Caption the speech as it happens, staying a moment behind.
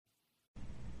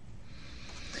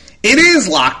It is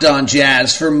Locked On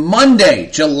Jazz for Monday,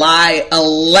 July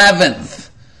 11th.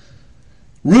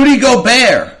 Rudy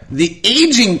Gobert, the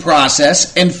aging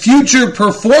process and future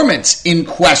performance in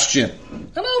question.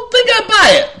 I don't think I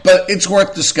buy it, but it's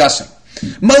worth discussing.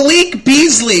 Malik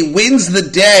Beasley wins the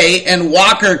day, and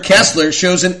Walker Kessler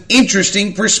shows an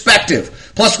interesting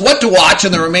perspective. Plus, what to watch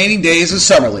in the remaining days of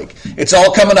Summer League. It's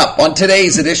all coming up on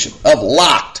today's edition of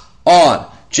Locked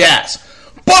On Jazz.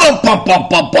 Pow.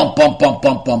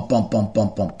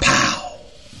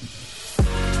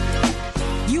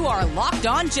 You are Locked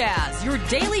On Jazz, your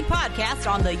daily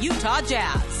podcast on the Utah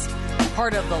Jazz.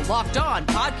 Part of the Locked On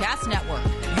Podcast Network,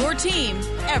 your team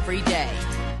every day.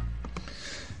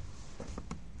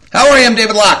 How are you? I'm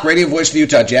David Locke, radio voice of the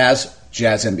Utah Jazz,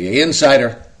 Jazz NBA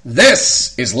insider.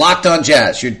 This is Locked On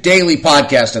Jazz, your daily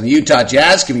podcast on the Utah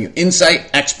Jazz, giving you insight,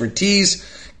 expertise,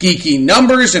 geeky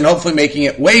numbers, and hopefully making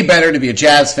it way better to be a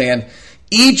Jazz fan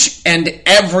each and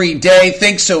every day.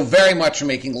 Thanks so very much for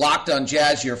making Locked On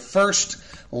Jazz your first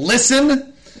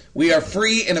listen. We are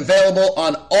free and available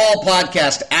on all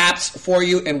podcast apps for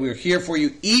you, and we're here for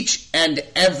you each and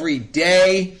every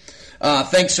day.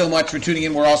 Thanks so much for tuning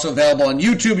in. We're also available on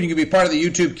YouTube, and you can be part of the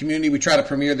YouTube community. We try to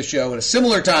premiere the show at a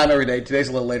similar time every day. Today's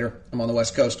a little later. I'm on the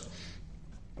West Coast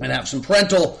and have some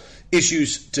parental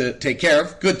issues to take care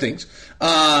of. Good things.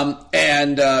 So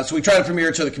we try to premiere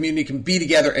it so the community can be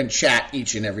together and chat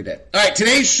each and every day. All right,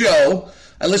 today's show,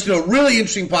 I listened to a really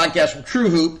interesting podcast from True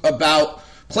Hoop about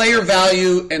player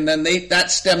value, and then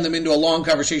that stemmed them into a long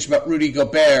conversation about Rudy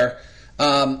Gobert.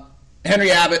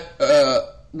 Henry Abbott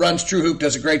runs True Hoop,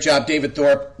 does a great job. David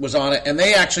Thorpe was on it, and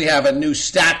they actually have a new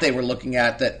stat they were looking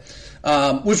at that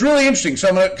was really interesting. So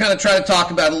I'm going to kind of try to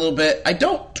talk about it a little bit. I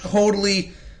don't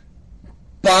totally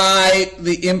buy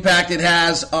the impact it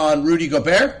has on Rudy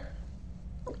Gobert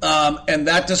and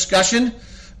that discussion,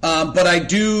 but I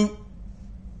do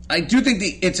think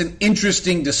it's an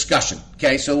interesting discussion.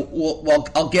 Okay, so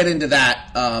I'll get into that.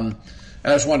 I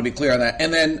just want to be clear on that.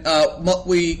 And then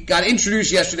we got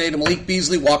introduced yesterday to Malik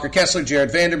Beasley, Walker Kessler,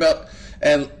 Jared Vanderbilt,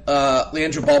 and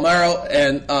Leandro Bolmaro,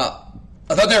 and I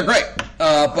thought they were great.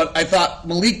 But I thought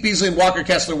Malik Beasley and Walker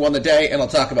Kessler won the day, and I'll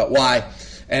talk about why.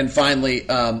 And finally,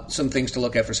 some things to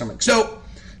look at for summer. So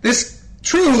this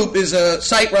True Hoop is a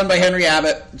site run by Henry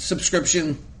Abbott,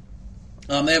 subscription.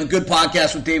 They have a good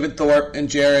podcast with David Thorpe and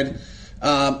Jared.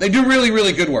 They do really,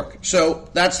 really good work. So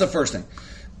that's the first thing.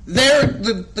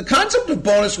 The concept of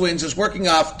bonus wins is working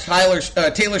off Taylor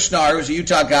Schnarr, who's a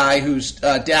Utah guy whose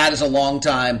dad is a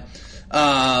long-time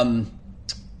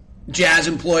Jazz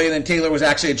employee, and then Taylor was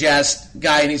actually a Jazz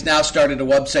guy, and he's now started a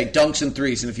website, Dunks and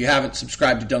Threes. And if you haven't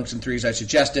subscribed to Dunks and Threes, I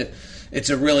suggest it. It's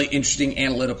a really interesting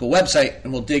analytical website,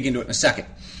 and we'll dig into it in a second.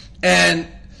 And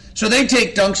so they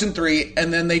take Dunks and Three,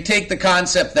 and then they take the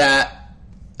concept that,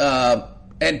 and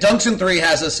Dunks and Three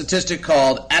has a statistic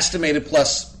called estimated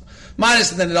plus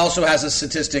minus, and then it also has a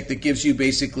statistic that gives you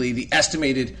basically the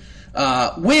estimated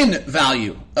win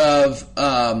value of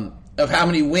how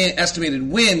many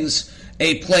estimated wins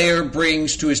a player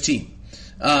brings to his team.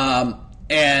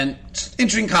 And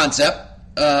interesting concept.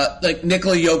 Like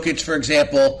Nikola Jokic, for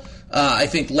example, I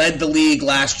think led the league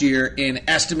last year in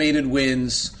estimated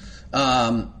wins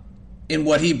in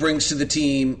what he brings to the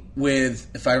team with,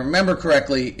 if I remember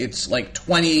correctly, it's like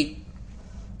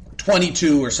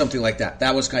 22 or something like that.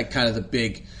 That was like kind of the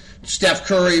big. Steph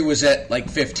Curry was at like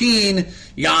 15.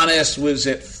 Giannis was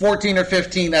at 14 or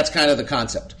 15. That's kind of the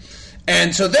concept.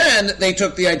 And so then they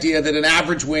took the idea that an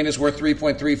average win is worth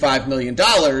 $3.35 million.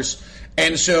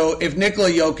 And so if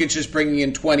Nikola Jokic is bringing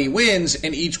in 20 wins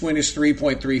and each win is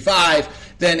 3.35,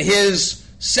 then his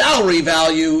salary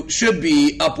value should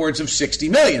be upwards of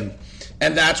 $60 million.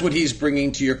 And that's what he's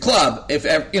bringing to your club.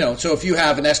 So if you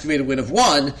have an estimated win of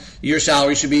 1, your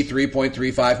salary should be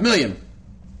 $3.35 million.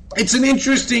 It's an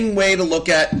interesting way to look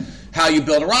at how you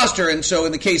build a roster. And so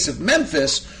in the case of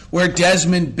Memphis, where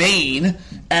Desmond Bane,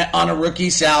 on a rookie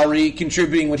salary,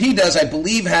 contributing what he does, I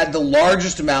believe had the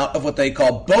largest amount of what they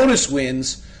call bonus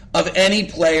wins of any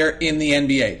player in the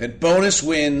NBA. That bonus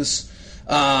wins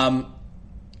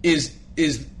is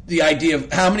the idea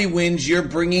of how many wins you're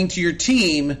bringing to your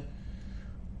team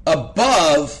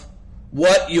above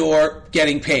what you're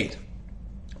getting paid.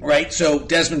 Right? So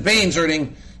Desmond Bane's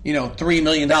earning $3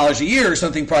 million a year or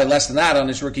something, probably less than that on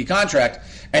his rookie contract,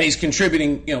 and he's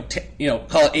contributing, call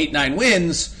it 8-9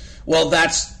 wins. Well,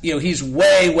 that's, he's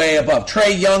way, way above.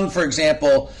 Trae Young, for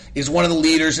example, is one of the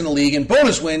leaders in the league in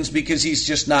bonus wins because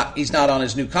he's not on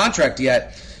his new contract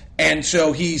yet. And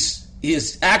so he gets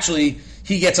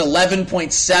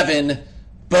 11.7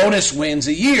 bonus wins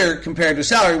a year compared to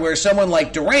salary, where someone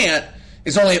like Durant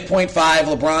is only at 0.5.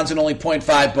 LeBron's at only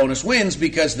 0.5 bonus wins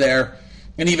because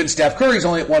and even Steph Curry's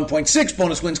only at 1.6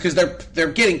 bonus wins because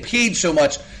they're getting paid so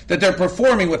much that they're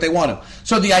performing what they want to.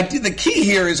 So the key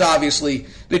here is obviously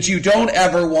that you don't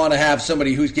ever want to have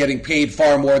somebody who's getting paid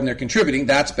far more than they're contributing.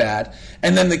 That's bad.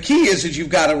 And then the key is that you've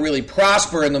got to really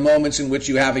prosper in the moments in which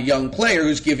you have a young player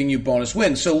who's giving you bonus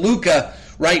wins. So Luka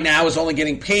right now is only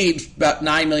getting paid about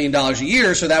 $9 million a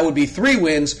year, so that would be 3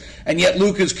 wins, and yet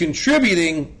Luka's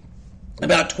contributing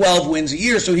about 12 wins a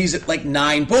year, so he's at like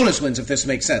 9 bonus wins, if this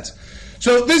makes sense.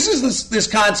 So this is this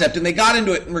concept, and they got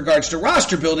into it in regards to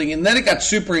roster building, and then it got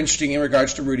super interesting in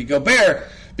regards to Rudy Gobert,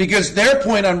 because their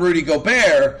point on Rudy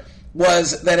Gobert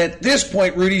was that at this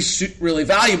point, Rudy's really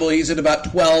valuable. He's at about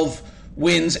 12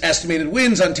 wins, estimated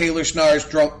wins on Taylor Schnarr's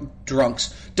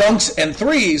dunks and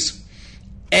threes,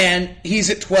 and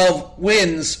he's at 12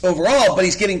 wins overall, but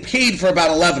he's getting paid for about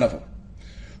 11 of them.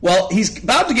 Well, he's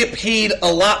about to get paid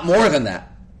a lot more than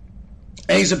that,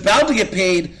 and he's about to get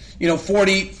paid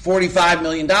 $40-45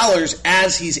 million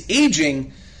as he's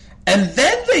aging. And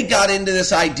then they got into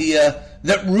this idea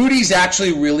that Rudy's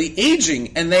actually really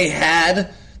aging. And they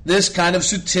had this kind of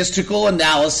statistical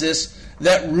analysis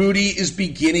that Rudy is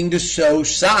beginning to show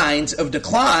signs of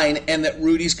decline and that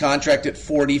Rudy's contract at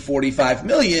 $40-45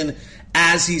 million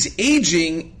as he's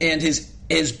aging and his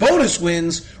bonus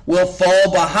wins will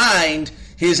fall behind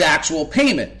his actual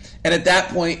payment. And at that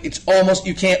point, it's almost,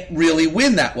 you can't really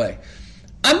win that way.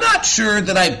 I'm not sure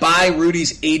that I buy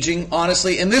Rudy's aging,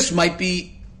 honestly, and this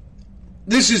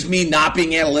is me not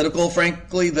being analytical,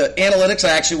 frankly. The analytics,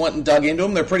 I actually went and dug into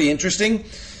them. They're pretty interesting.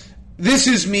 This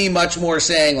is me much more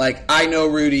saying, like, I know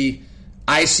Rudy.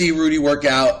 I see Rudy work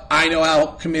out. I know how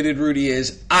committed Rudy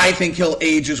is. I think he'll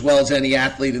age as well as any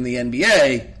athlete in the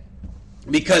NBA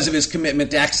because of his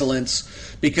commitment to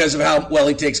excellence, because of how well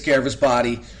he takes care of his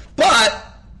body. But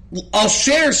I'll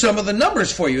share some of the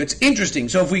numbers for you. It's interesting.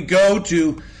 So if we go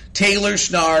to Taylor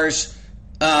Schnarr's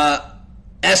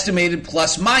estimated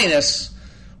plus minus,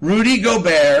 Rudy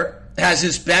Gobert has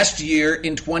his best year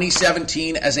in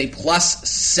 2017 as a plus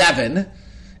 7,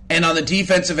 and on the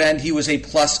defensive end, he was a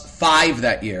plus 5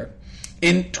 that year.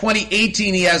 In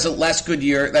 2018, he has a less good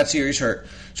year. That's the year he's hurt.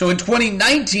 So in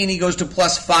 2019, he goes to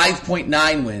plus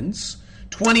 5.9 wins.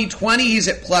 2020, he's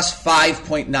at plus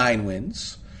 5.9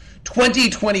 wins.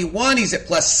 2021, he's at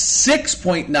plus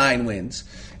 6.9 wins.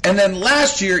 And then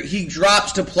last year, he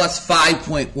drops to plus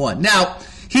 5.1. Now,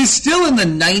 he's still in the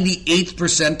 98th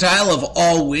percentile of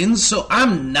all wins, so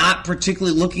I'm not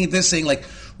particularly looking at this saying, like,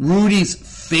 Rudy's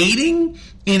fading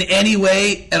in any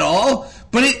way at all.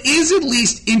 But it is at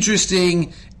least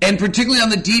interesting, and particularly on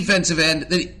the defensive end,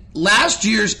 that last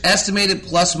year's estimated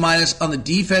plus minus on the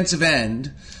defensive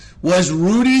end was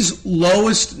Rudy's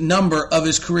lowest number of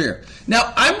his career.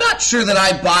 Now, I'm not sure that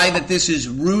I buy that this is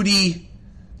Rudy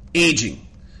aging.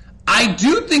 I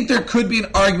do think there could be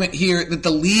an argument here that the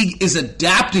league is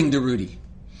adapting to Rudy.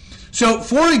 So,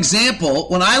 for example,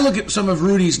 when I look at some of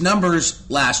Rudy's numbers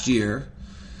last year,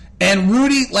 and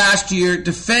Rudy last year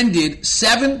defended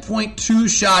 7.2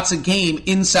 shots a game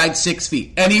inside 6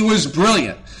 feet, and he was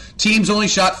brilliant. Teams only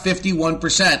shot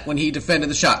 51% when he defended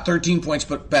the shot, 13 points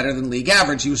better than league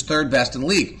average. He was third best in the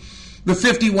league. The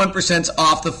 51%'s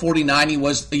off the 49 he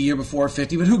was a year before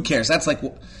 50, but who cares? That's like,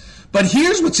 but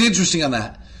here's what's interesting on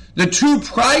that. The 2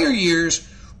 prior years,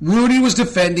 Rudy was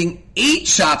defending 8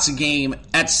 shots a game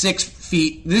at 6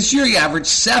 feet. This year he averaged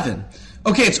 7.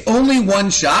 Okay, it's only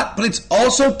 1 shot, but it's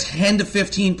also 10 to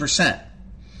 15%.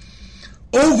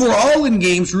 Overall in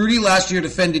games, Rudy last year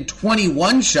defended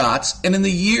 21 shots, and in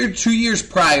the 2 years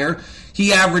prior,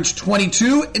 he averaged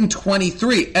 22 and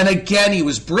 23. And again, he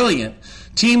was brilliant.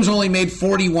 Teams only made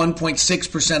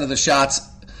 41.6% of the shots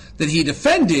that he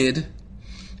defended,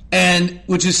 and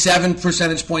which is 7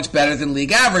 percentage points better than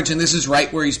league average, and this is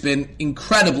right where he's been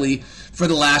incredibly for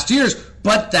the last years.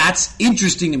 But that's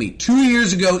interesting to me. 2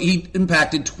 years ago, he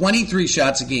impacted 23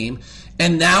 shots a game,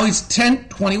 and now he's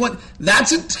 21.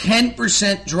 That's a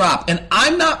 10% drop. And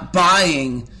I'm not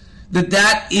buying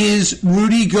that is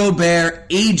Rudy Gobert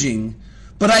aging,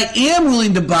 but I am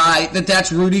willing to buy that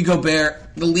that's Rudy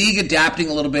Gobert, the league adapting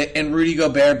a little bit, and Rudy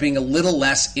Gobert being a little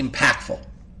less impactful.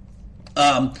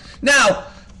 Now,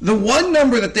 the one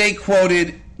number that they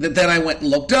quoted that then I went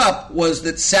and looked up was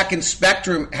that Second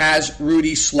Spectrum has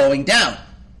Rudy slowing down.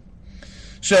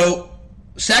 So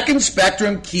Second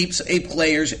Spectrum keeps a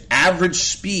player's average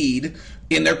speed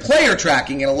in their player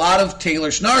tracking, and a lot of Taylor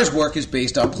Schnarr's work is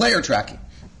based on player tracking.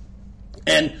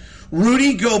 And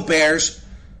Rudy Gobert's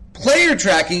player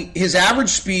tracking, his average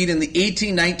speed in the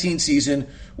 18-19 season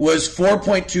was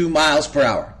 4.2 miles per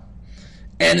hour.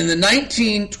 And in the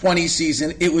 1920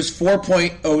 season, it was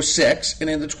 4.06. And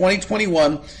in the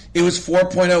 2021, it was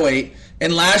 4.08.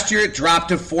 And last year, it dropped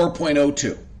to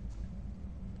 4.02.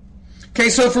 Okay,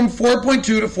 so from 4.2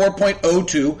 to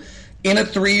 4.02 in a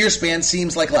 3-year span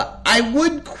seems like a lot. I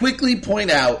would quickly point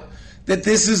out that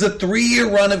this is a 3-year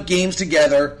run of games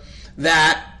together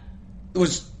that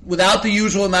was without the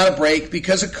usual amount of break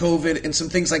because of COVID and some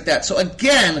things like that. So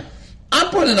again, I'm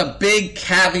putting a big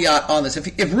caveat on this.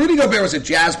 If Rudy Gobert was a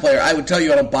Jazz player, I would tell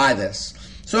you I don't buy this.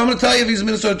 So I'm going to tell you if he's a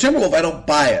Minnesota Timberwolf, I don't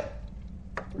buy it.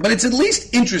 But it's at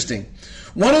least interesting.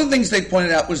 One of the things they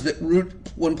pointed out was that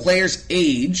when players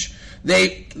age,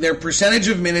 their percentage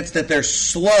of minutes that they're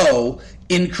slow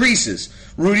increases.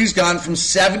 Rudy's gone from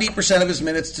 70% of his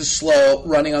minutes to slow,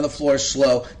 running on the floor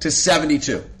slow, to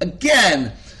 72.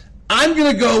 Again, I'm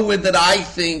going to go with that I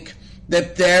think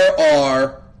that there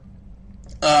are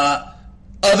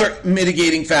other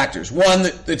mitigating factors. One,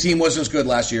 that the team wasn't as good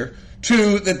last year.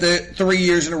 Two, that the 3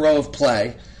 years in a row of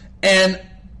play. And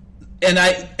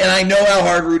I know how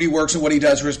hard Rudy works and what he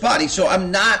does for his body, so I'm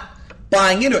not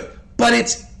buying into it. But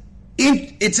it's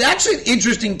actually an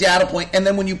interesting data point, and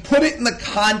then when you put it in the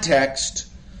context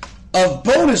of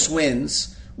bonus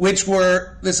wins, which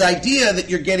were this idea that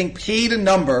you're getting paid a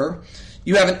number,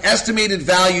 you have an estimated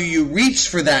value, you reach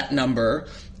for that number,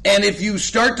 and if you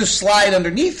start to slide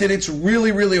underneath it, it's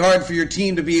really, really hard for your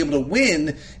team to be able to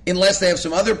win unless they have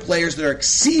some other players that are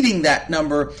exceeding that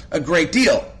number a great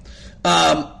deal.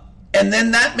 And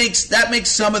then that makes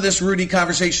some of this Rudy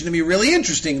conversation to me really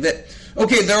interesting. That,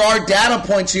 okay, there are data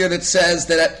points here that says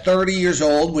that at 30 years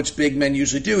old, which big men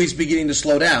usually do, he's beginning to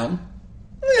slow down.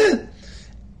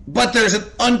 But there's an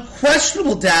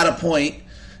unquestionable data point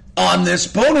on this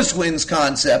bonus wins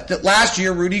concept that last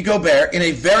year Rudy Gobert, in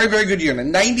a very, very good year, in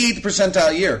a 98th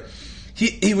percentile year,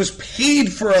 he was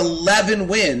paid for 11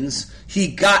 wins. He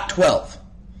got 12.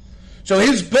 So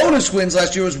his bonus wins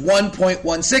last year was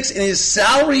 1.16, and his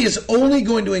salary is only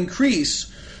going to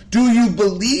increase. Do you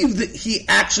believe that he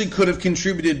actually could have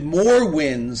contributed more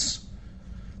wins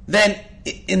than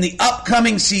in the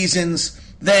upcoming seasons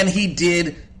than he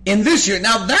did in this year?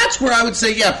 Now, that's where I would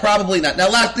say, yeah, probably not. Now,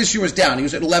 this year was down. He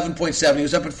was at 11.7. He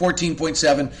was up at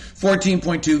 14.7,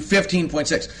 14.2,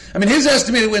 15.6. I mean, his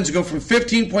estimated wins go from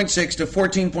 15.6 to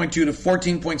 14.2 to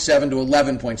 14.7 to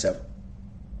 11.7.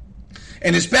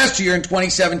 And his best year in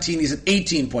 2017, he's at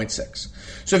 18.6.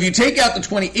 So if you take out the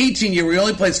 2018 year where he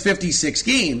only plays 56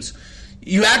 games,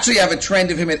 you actually have a trend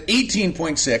of him at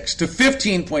 18.6 to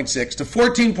 15.6 to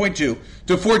 14.2 to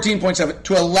 14.7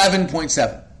 to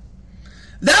 11.7.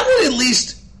 That would at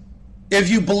least, if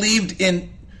you believed in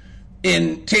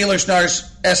Taylor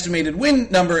Schnarr's estimated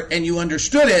win number and you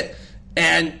understood it,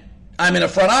 and I'm in a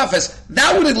front office,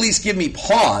 that would at least give me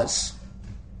pause.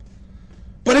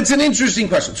 But it's an interesting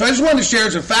question. So I just wanted to share.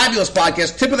 It's a fabulous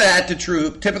podcast. Tip of the hat to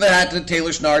Troop. Tip of the hat to Taylor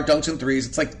Schnarr, Dunks and Threes.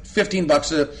 It's like $15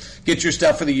 to get your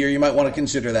stuff for the year. You might want to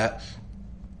consider that.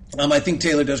 I think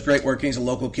Taylor does great work. He's a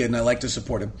local kid, and I like to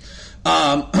support him.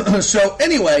 So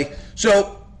anyway,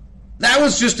 that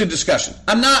was just a discussion.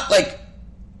 I'm not like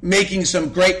making some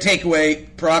great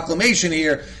takeaway proclamation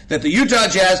here that the Utah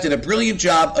Jazz did a brilliant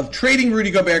job of trading Rudy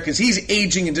Gobert because he's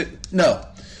aging into no.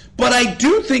 But I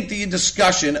do think the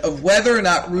discussion of whether or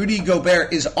not Rudy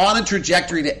Gobert is on a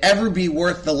trajectory to ever be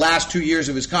worth the last 2 years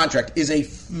of his contract is a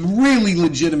really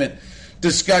legitimate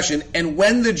discussion. And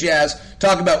when the Jazz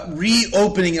talk about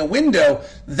reopening a window,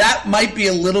 that might be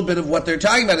a little bit of what they're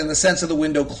talking about in the sense of the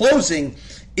window closing,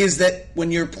 is that when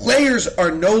your players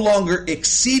are no longer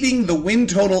exceeding the win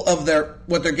total of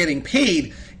what they're getting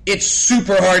paid, it's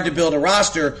super hard to build a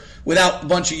roster without a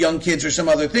bunch of young kids or some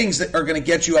other things that are going to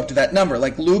get you up to that number.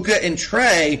 Like Luka and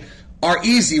Trey are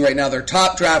easy right now. They're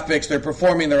top draft picks. They're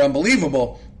performing. They're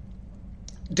unbelievable.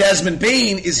 Desmond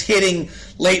Bane is hitting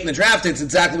late in the draft. It's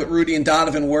exactly what Rudy and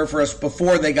Donovan were for us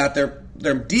before they got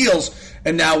their deals.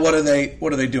 And now what are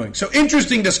they doing? So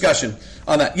interesting discussion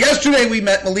on that. Yesterday we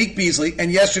met Malik Beasley,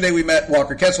 and yesterday we met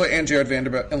Walker Kessler and Jared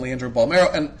Vanderbilt and Leandro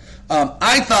Balmero. And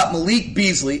I thought Malik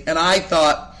Beasley and I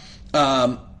thought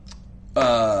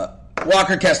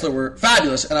Walker Kessler were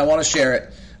fabulous, and I want to share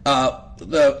it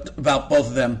about both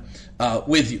of them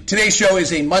with you. Today's show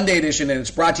is a Monday edition, and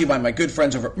it's brought to you by my good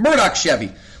friends over at Murdoch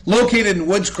Chevy, located in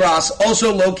Woods Cross,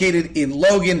 also located in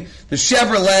Logan. The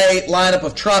Chevrolet lineup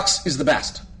of trucks is the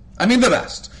best. I mean the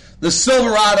best. The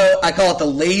Silverado, I call it the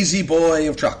lazy boy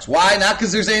of trucks. Why? Not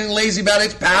because there's anything lazy about it.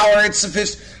 It's power, it's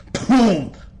sufficient.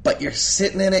 Boom! But you're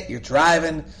sitting in it, you're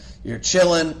driving, you're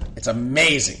chilling. It's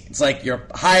amazing. It's like you're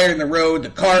higher in the road. The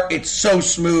car, it's so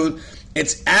smooth.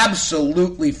 It's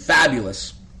absolutely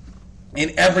fabulous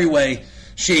in every way,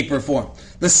 shape, or form.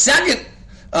 The second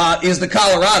is the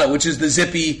Colorado, which is the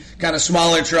zippy, kind of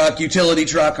smaller truck, utility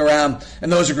truck around,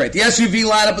 and those are great. The SUV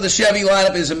lineup of the Chevy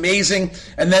lineup is amazing,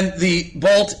 and then the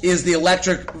Bolt is the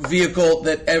electric vehicle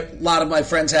that a lot of my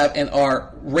friends have and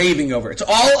are raving over. It's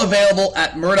all available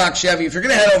at Murdoch Chevy. If you're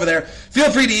going to head over there,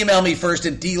 feel free to email me first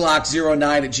at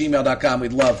dlock09@gmail.com.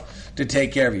 We'd love to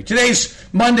take care of you. Today's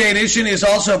Monday edition is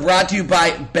also brought to you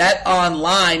by Bet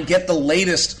Online. Get the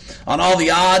latest on all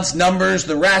the odds, numbers,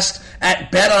 the rest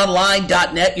at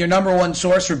betonline.net, your number one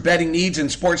source for betting needs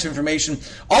and sports information.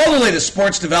 All the latest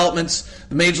sports developments.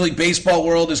 The Major League Baseball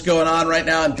world is going on right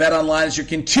now, and Bet Online is your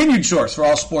continued source for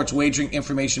all sports wagering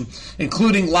information,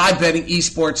 including live betting,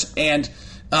 esports, and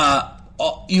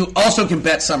you also can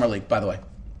bet Summer League, by the way.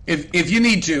 If you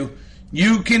need to,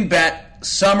 you can bet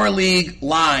Summer League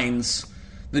lines.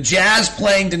 The Jazz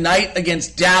playing tonight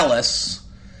against Dallas,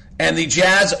 and the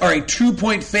Jazz are a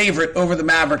 2-point favorite over the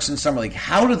Mavericks in Summer League.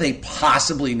 How do they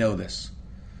possibly know this?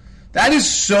 That is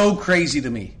so crazy to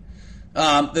me,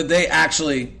 that they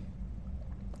actually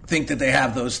think that they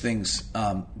have those things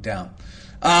down.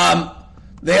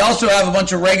 They also have a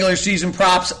bunch of regular season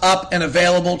props up and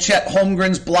available. Chet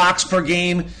Holmgren's blocks per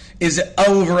game is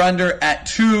over-under at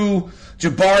 2.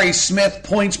 Jabari Smith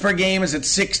points per game is at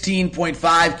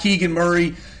 16.5. Keegan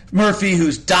Murray,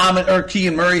 who's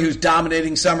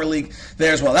dominating Summer League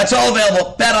there as well. That's all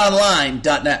available at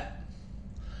betonline.net.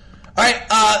 All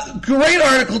right, great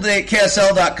article today at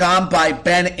KSL.com by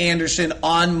Ben Anderson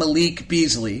on Malik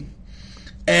Beasley,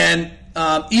 and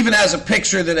even has a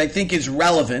picture that I think is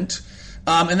relevant.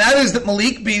 And that is that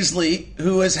Malik Beasley,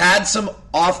 who has had some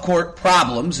off-court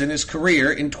problems in his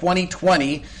career, in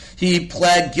 2020, he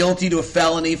pled guilty to a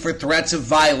felony for threats of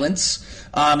violence.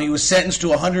 He was sentenced to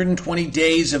 120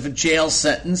 days of a jail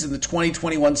sentence in the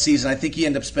 2021 season. I think he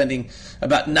ended up spending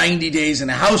about 90 days in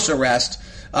a house arrest.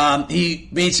 He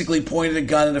basically pointed a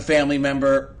gun at a family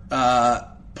member,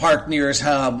 parked near his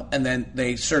home, and then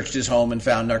they searched his home and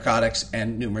found narcotics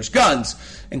and numerous guns,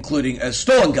 including a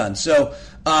stolen gun. So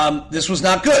this was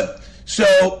not good.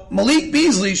 So Malik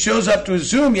Beasley shows up to a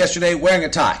Zoom yesterday wearing a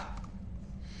tie.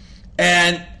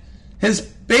 And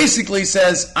basically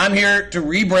says, I'm here to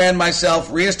rebrand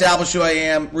myself, reestablish who I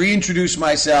am, reintroduce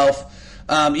myself.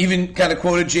 Even kind of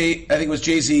quoted I think it was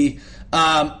Jay-Z.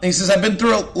 He says, I've been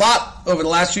through a lot over the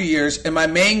last few years, and my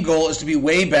main goal is to be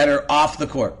way better off the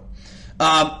court.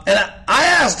 And I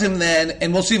asked him then,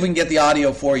 and we'll see if we can get the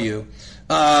audio for you,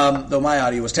 though my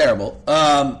audio was terrible.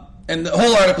 And the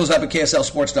whole article is up at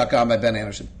KSLSports.com by Ben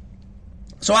Anderson.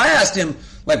 So I asked him,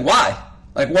 why?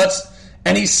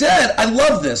 And he said, I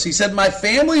love this. He said, my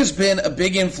family has been a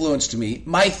big influence to me.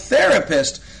 My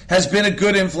therapist has been a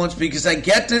good influence because I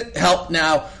get to help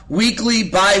now weekly,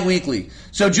 bi-weekly.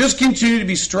 So just continue to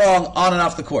be strong on and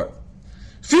off the court.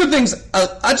 A few things.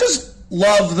 I just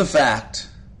love the fact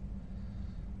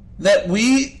that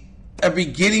we are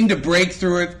beginning to break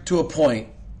through it to a point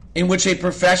in which a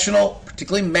professional,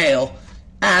 particularly male,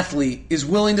 athlete is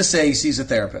willing to say he sees a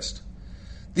therapist.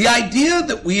 The idea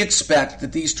that we expect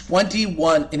that these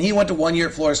 21, and he went to 1 year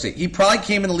at Florida State, he probably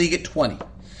came in the league at 20,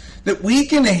 that we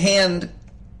can hand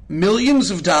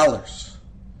millions of dollars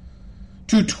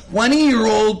to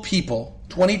 20-year-old people,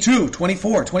 22,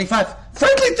 24, 25,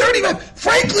 frankly 35,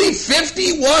 frankly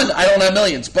 51. I don't have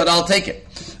millions, but I'll take it.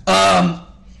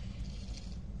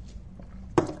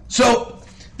 So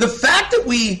the fact that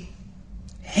we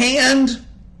hand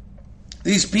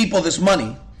these people this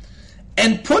money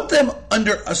and put them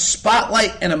under a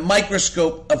spotlight and a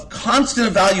microscope of constant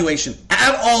evaluation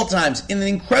at all times in an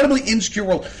incredibly insecure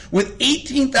world with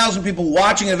 18,000 people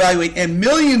watching and evaluate and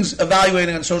millions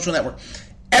evaluating on social network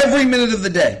every minute of the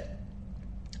day.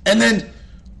 And then,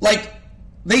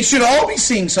 they should all be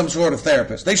seeing some sort of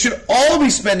therapist. They should all be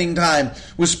spending time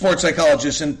with sports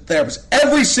psychologists and therapists.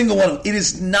 Every single one of them. It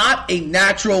is not a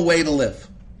natural way to live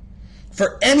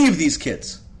for any of these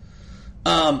kids.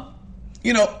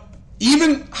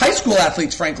 Even high school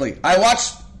athletes, frankly. I'm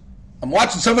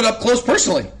watching some of it up close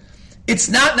personally. It's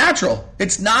not natural.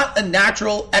 It's not a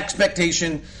natural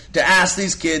expectation to ask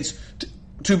these kids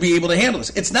to be able to handle this.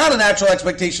 It's not a natural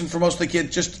expectation for most of the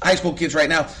kids, just high school kids right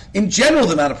now, in general,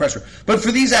 the amount of pressure. But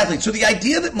for these athletes, so the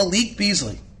idea that Malik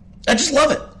Beasley, I just love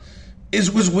it,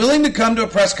 was willing to come to a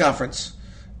press conference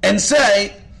and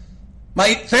say,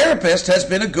 my therapist has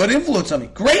been a good influence on me.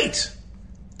 Great.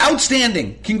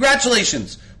 Outstanding.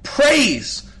 Congratulations.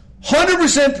 Praise.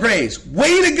 100% praise.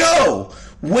 Way to go.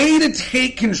 Way to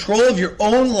take control of your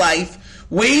own life.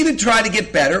 Way to try to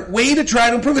get better. Way to try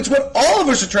to improve. It's what all of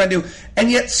us are trying to do. And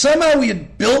yet somehow we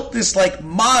had built this like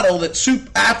model that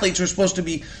athletes are supposed to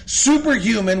be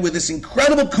superhuman with this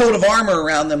incredible coat of armor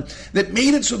around them that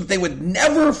made it so that they would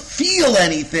never feel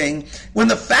anything, when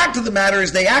the fact of the matter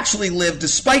is they actually live,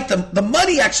 despite the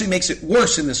money actually makes it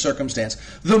worse in this circumstance,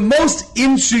 the most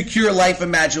insecure life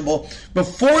imaginable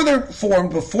before they're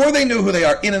formed, before they know who they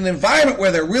are, in an environment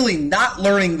where they're really not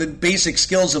learning the basic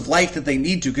skills of life that they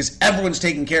need to because everyone's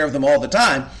taking care of them all the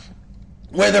time,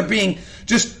 where they're being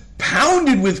just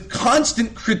pounded with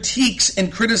constant critiques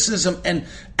and criticism and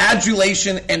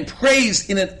adulation and praise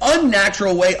in an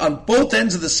unnatural way on both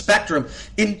ends of the spectrum.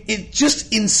 It's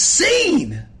just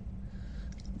insane.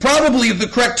 Probably the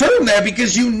correct term there,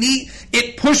 because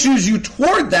it pushes you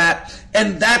toward that,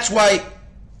 and that's why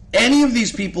any of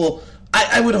these people,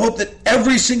 I would hope that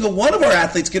every single one of our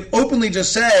athletes can openly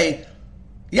just say,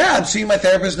 yeah, I'm seeing my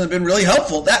therapist and it's been really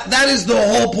helpful. That is the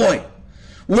whole point.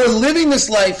 We're living this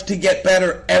life to get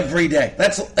better every day.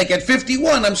 That's like at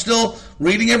 51, I'm still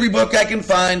reading every book I can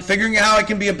find, figuring out how I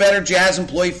can be a better Jazz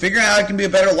employee, figuring out how I can be a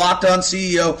better Locked On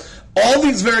CEO, all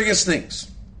these various things.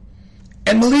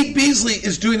 And Malik Beasley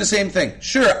is doing the same thing.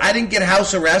 Sure, I didn't get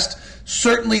house arrest.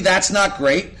 Certainly that's not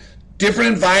great.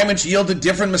 Different environments yielded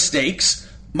different mistakes.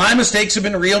 My mistakes have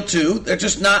been real too. They're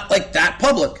just not like that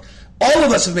public. All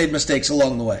of us have made mistakes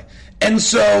along the way. And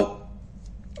so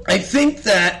I think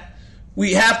that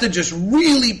we have to just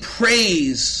really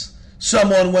praise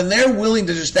someone when they're willing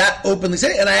to just that openly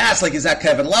say. And I asked, like, is that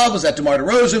Kevin Love? Was that DeMar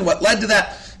DeRozan? What led to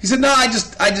that? He said, no, I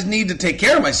just need to take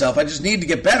care of myself. I just need to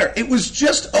get better. It was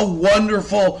just a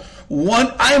wonderful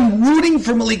one. I'm rooting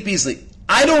for Malik Beasley.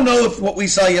 I don't know if what we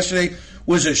saw yesterday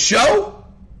was a show,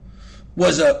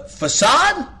 was a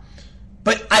facade,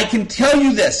 but I can tell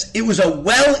you this, it was a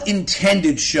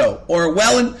well-intended show, or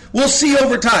we'll see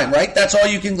over time, right? That's all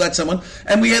you can let someone,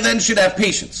 and we then should have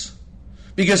patience,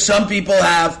 because some people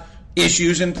have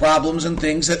issues and problems and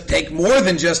things that take more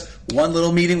than just one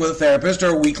little meeting with a therapist or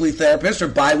a weekly therapist or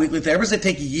bi-weekly therapist. They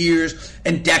take years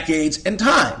and decades and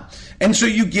time. And so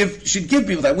you should give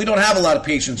people that. We don't have a lot of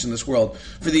patience in this world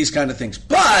for these kind of things.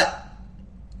 But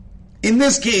in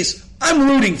this case, I'm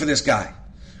rooting for this guy,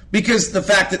 because the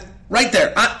fact that right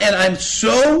there, and I'm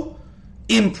so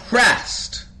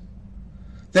impressed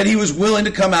that he was willing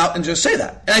to come out and just say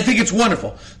that. And I think it's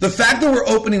wonderful. The fact that we're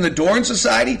opening the door in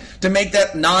society to make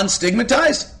that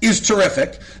non-stigmatized is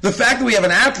terrific. The fact that we have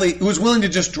an athlete who is willing to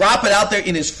just drop it out there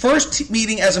in his first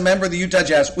meeting as a member of the Utah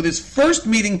Jazz, with his first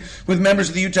meeting with members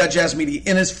of the Utah Jazz media,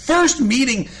 in his first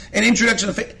meeting and introduction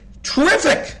to faith,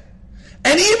 terrific.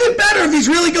 And even better if he's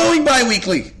really going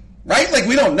bi-weekly. Right? Like,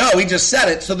 we don't know. He just said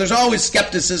it. So there's always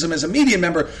skepticism as a media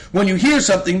member when you hear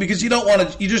something, because you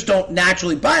just don't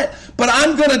naturally buy it. But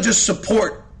I'm going to just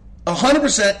support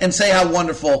 100% and say how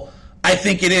wonderful I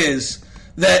think it is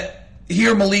that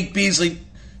here Malik Beasley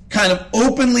kind of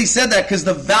openly said that, because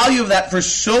the value of that for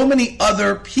so many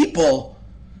other people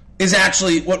is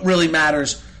actually what really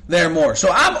matters there more. So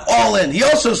I'm all in. He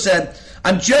also said,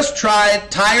 I'm just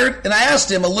tired, and I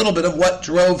asked him a little bit of what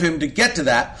drove him to get to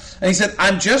that. And he said,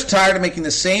 I'm just tired of making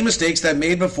the same mistakes that I've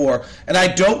made before, and I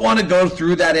don't want to go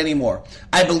through that anymore.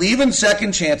 I believe in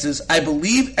second chances. I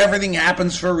believe everything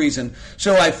happens for a reason,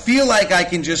 so I feel like I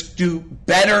can just do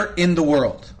better in the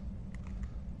world.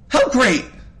 How great.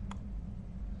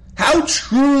 How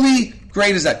truly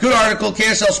great is that? Good article,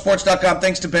 KSLSports.com.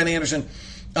 Thanks to Ben Anderson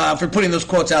for putting those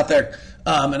quotes out there.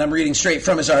 And I'm reading straight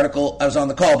from his article. I was on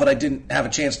the call, but I didn't have a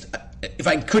chance if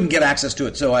I couldn't get access to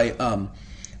it, so I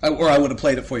would have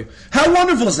played it for you. How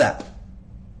wonderful is that?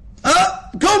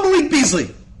 Go Malik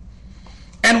Beasley.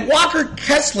 And Walker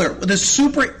Kessler with a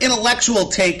super intellectual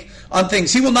take on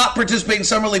things. He will not participate in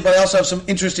Summer League, but I also have some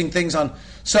interesting things on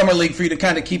Summer League for you to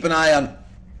kind of keep an eye on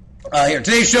here.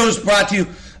 Today's show is brought to you,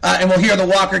 and we'll hear the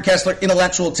Walker Kessler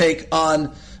intellectual take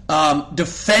on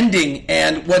defending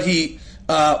and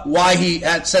why he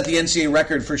had set the NCAA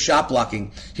record for shot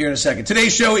blocking here in a second.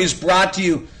 Today's show is brought to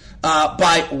you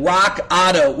by Rock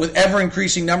Auto. With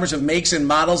ever-increasing numbers of makes and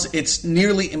models, it's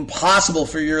nearly impossible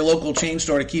for your local chain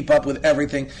store to keep up with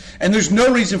everything. And there's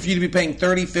no reason for you to be paying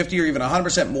 30, 50, or even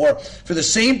 100% more for the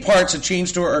same parts a chain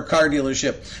store or car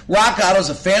dealership. Rock Auto is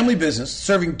a family business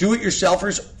serving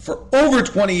do-it-yourselfers for over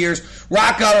 20 years.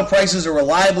 Rock Auto prices are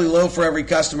reliably low for every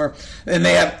customer, and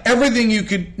they have everything you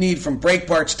could need, from brake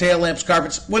parts, tail lamps,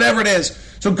 carpets, whatever it is.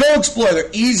 So go explore their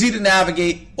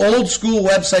easy-to-navigate, old-school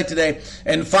website today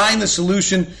and find the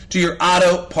solution to your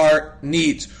auto part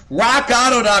needs.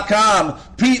 RockAuto.com.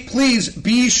 Please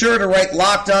be sure to write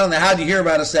Locked On in the How'd You Hear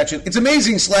About Us section. It's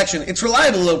amazing selection. It's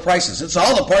reliable low prices. It's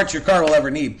all the parts your car will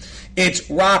ever need. It's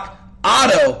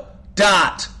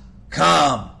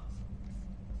RockAuto.com.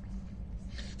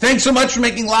 Thanks so much for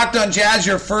making Locked On Jazz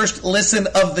your first listen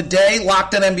of the day.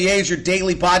 Locked On NBA is your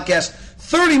daily podcast,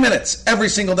 30 minutes every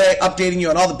single day, updating you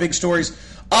on all the big stories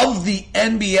of the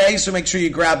NBA. So make sure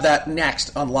you grab that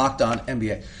next on Locked On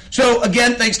NBA. So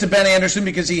again, thanks to Ben Anderson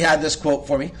because he had this quote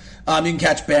for me. You can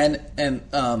catch Ben and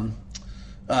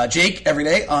Jake every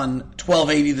day on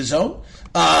 1280 The Zone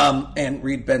and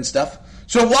read Ben's stuff.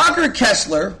 So Walker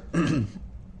Kessler,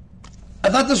 I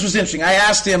thought this was interesting. I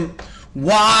asked him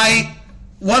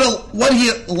what he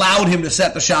allowed him to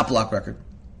set the shot block record.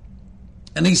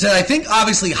 And he said, I think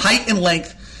obviously height and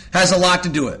length has a lot to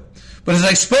do with it. But as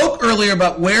I spoke earlier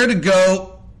about where to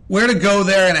go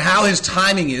there and how his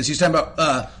timing is, he's talking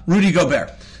about Rudy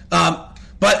Gobert.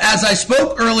 But as I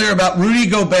spoke earlier about Rudy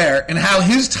Gobert and how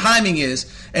his timing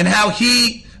is and how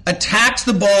he attacks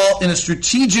the ball in a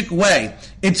strategic way,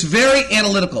 it's very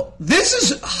analytical. This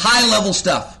is high-level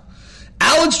stuff.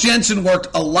 Alex Jensen worked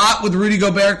a lot with Rudy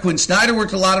Gobert. Quinn Snyder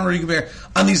worked a lot on Rudy Gobert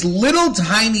on these little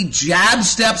tiny jab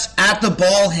steps at the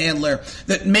ball handler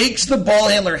that makes the ball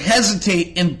handler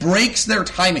hesitate and breaks their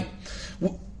timing.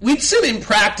 We'd sit in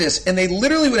practice, and they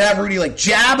literally would have Rudy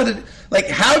jab at it. Like,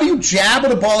 how do you jab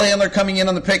at a ball handler coming in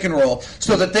on the pick and roll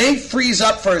so that they freeze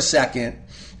up for a second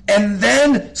and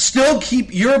then still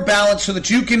keep your balance so that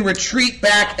you can retreat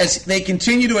back as they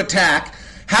continue to attack?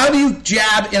 How do you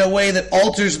jab in a way that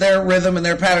alters their rhythm and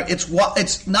their pattern?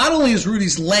 It's not only is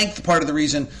Rudy's length part of the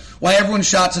reason why everyone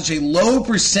shot such a low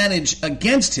percentage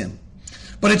against him,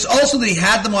 but it's also that he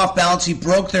had them off balance, he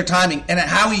broke their timing, and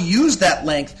how he used that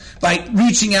length by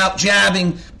reaching out,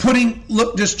 jabbing,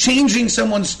 just changing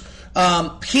someone's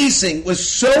pacing was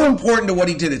so important to what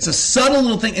he did. It's a subtle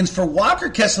little thing, and for Walker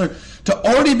Kessler to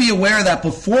already be aware of that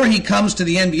before he comes to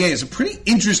the NBA is a pretty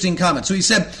interesting comment. So he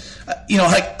said,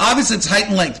 obviously it's height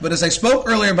and length, but as I spoke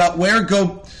earlier about where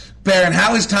Gobert and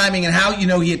how his timing and how,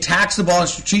 he attacks the ball in a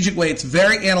strategic way, it's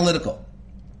very analytical.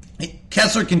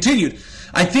 Kessler continued,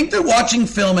 I think that watching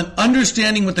film and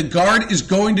understanding what the guard is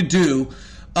going to do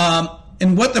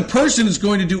and what the person is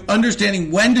going to do,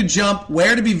 understanding when to jump,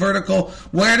 where to be vertical,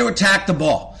 where to attack the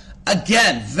ball.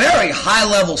 Again, very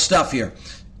high-level stuff here.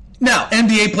 Now,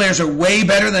 NBA players are way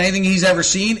better than anything he's ever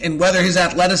seen, and whether his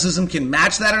athleticism can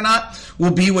match that or not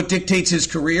will be what dictates his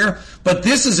career. But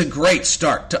this is a great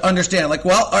start to understand.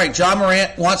 All right, John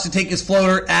Morant wants to take his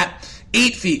floater at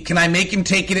 8 feet. Can I make him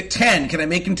take it at 10? Can I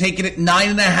make him take it at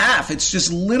 9.5? It's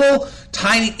just little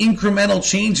tiny incremental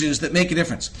changes that make a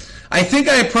difference. I think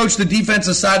I approach the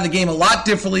defensive side of the game a lot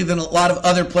differently than a lot of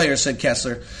other players, said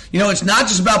Kessler. It's not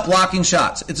just about blocking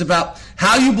shots. It's about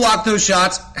how you block those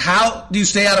shots, how do you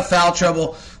stay out of foul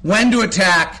trouble, when to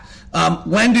attack,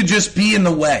 when to just be in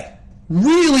the way.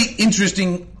 Really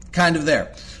interesting kind of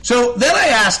there. So then I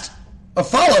asked a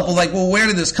follow-up of where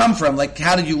did this come from?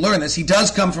 How did you learn this? He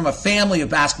does come from a family of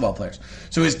basketball players.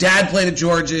 So his dad played at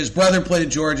Georgia, his brother played at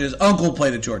Georgia, his uncle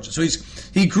played at Georgia. So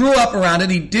he grew up around it.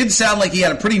 He did sound like he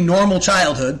had a pretty normal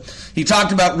childhood. He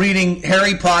talked about reading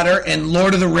Harry Potter and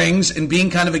Lord of the Rings and being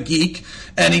kind of a geek,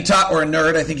 and or a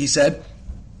nerd, I think he said.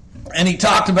 And he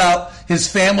talked about his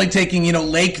family taking,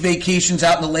 lake vacations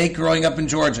out in the lake growing up in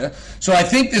Georgia. So I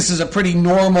think this is a pretty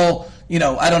normal,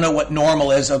 I don't know what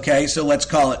normal is, okay? So let's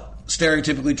call it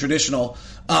stereotypically traditional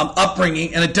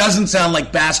upbringing, and it doesn't sound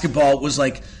like basketball was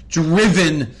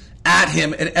driven at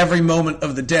him at every moment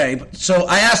of the day. So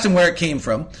I asked him where it came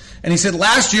from, and he said,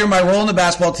 last year my role in the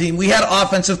basketball team, we had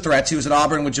offensive threats. He was at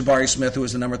Auburn with Jabari Smith, who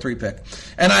was the number 3 pick,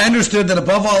 and I understood that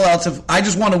above all else, if I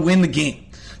just want to win the game,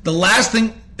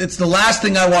 it's the last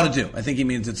thing I want to do. I think he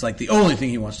means it's the only thing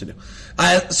he wants to do.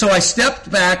 So I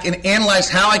stepped back and analyzed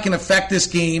how I can affect this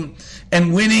game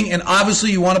and winning. And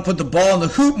obviously you want to put the ball in the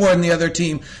hoop more than the other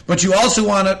team, but you also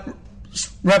want to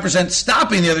represent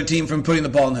stopping the other team from putting the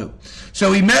ball in the hoop.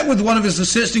 So he met with one of his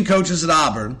assistant coaches at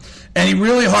Auburn, and he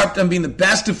really harped on being the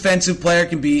best defensive player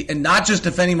can be, and not just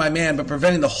defending my man, but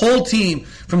preventing the whole team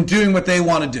from doing what they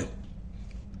want to do.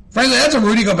 Frankly, that's a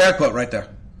Rudy Gobert quote right there.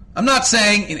 I'm not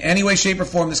saying in any way, shape, or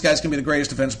form this guy's going to be the greatest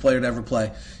defensive player to ever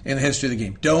play in the history of the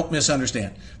game. Don't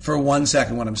misunderstand for 1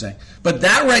 second what I'm saying. But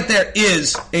that right there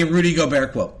is a Rudy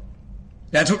Gobert quote.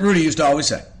 That's what Rudy used to always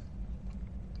say.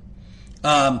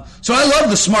 So I love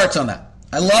the smarts on that.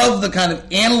 I love the kind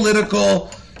of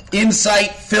analytical,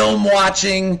 insight, film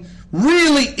watching.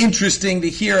 Really interesting to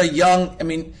hear a young,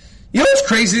 what's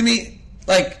crazy to me?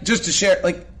 Just to share,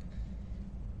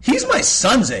 he's my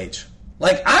son's age.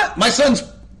 My son's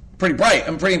pretty bright.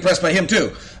 I'm pretty impressed by him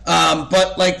too.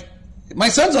 But my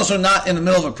son's also not in the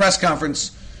middle of a press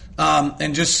conference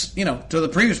and just, to the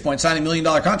previous point, signing $1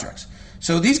 million contracts.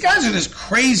 So these guys are just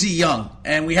crazy young,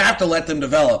 and we have to let them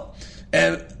develop.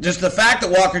 And just the fact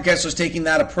that Walker Kessler's taking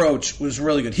that approach was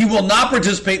really good. He will not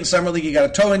participate in Summer League. He got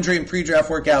a toe injury in pre-draft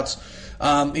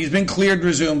workouts. He's been cleared to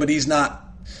resume, but he's not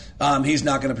going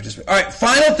to participate. All right,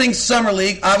 final thing, Summer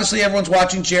League. Obviously, everyone's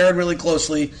watching Jared really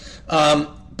closely.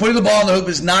 Putting the ball in the hoop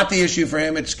is not the issue for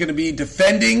him. It's going to be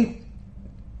defending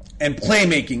and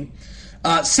playmaking.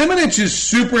 Simonic is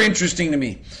super interesting to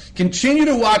me. Continue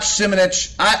to watch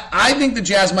Simonic. I think the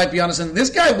Jazz might be honest. And this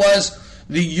guy was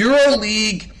the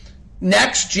EuroLeague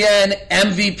next-gen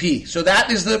MVP. So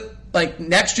that is the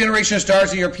next generation of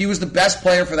stars of Europe. He was the best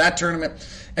player for that tournament.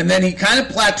 And then he kind of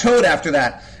plateaued after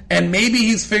that. And maybe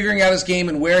he's figuring out his game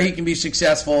and where he can be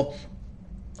successful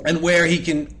and where he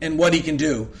can and what he can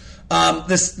do.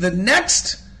 The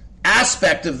next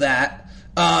aspect of that,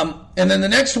 and then the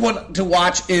next one to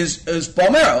watch is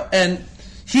Bolmaro. And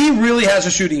he really has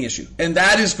a shooting issue. And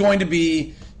that is going to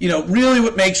be, really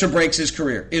what makes or breaks his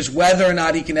career is whether or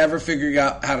not he can ever figure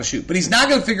out how to shoot. But he's not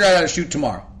going to figure out how to shoot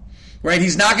tomorrow, right?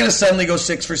 He's not going to suddenly go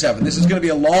 6 for 7. This is going to be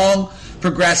a long,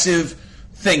 progressive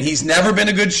thing. He's never been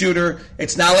a good shooter.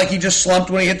 It's not like he just slumped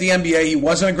when he hit the NBA. He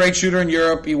wasn't a great shooter in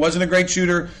Europe. He wasn't a great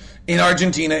shooter in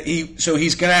Argentina. So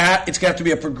he's going to it's going to have to be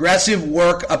a progressive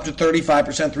work up to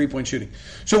 35% three-point shooting.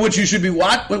 So what we should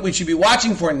be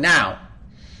watching for now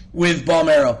with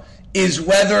Bolmaro is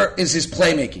his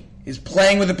playmaking. Is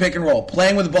playing with the pick and roll,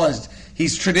 playing with the ball.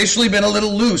 He's traditionally been a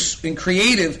little loose and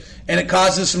creative, and it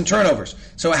causes some turnovers.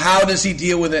 So how does he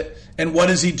deal with it, and what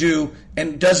does he do,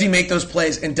 and does he make those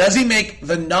plays, and does he make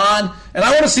the and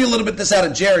I want to see a little bit this out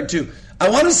of Jared too. I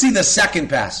want to see the second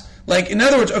pass. In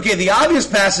other words, okay, the obvious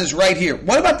pass is right here.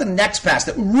 What about the next pass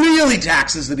that really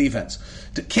taxes the defense?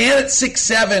 Can at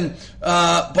 6'7",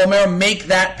 Bolmaro make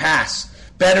that pass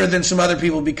better than some other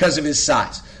people because of his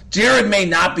size? Jared may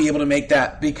not be able to make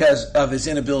that because of his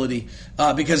inability,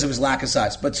 because of his lack of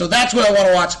size. But so that's what I want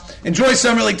to watch. Enjoy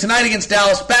Summer League tonight against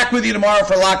Dallas. Back with you tomorrow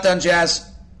for Locked On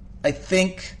Jazz. I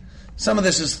think some of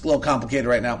this is a little complicated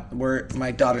right now.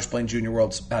 My daughter's playing Junior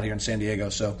Worlds out here in San Diego,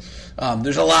 so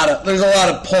there's a lot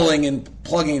of pulling and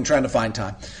plugging and trying to find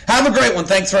time. Have a great one.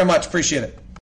 Thanks very much. Appreciate it.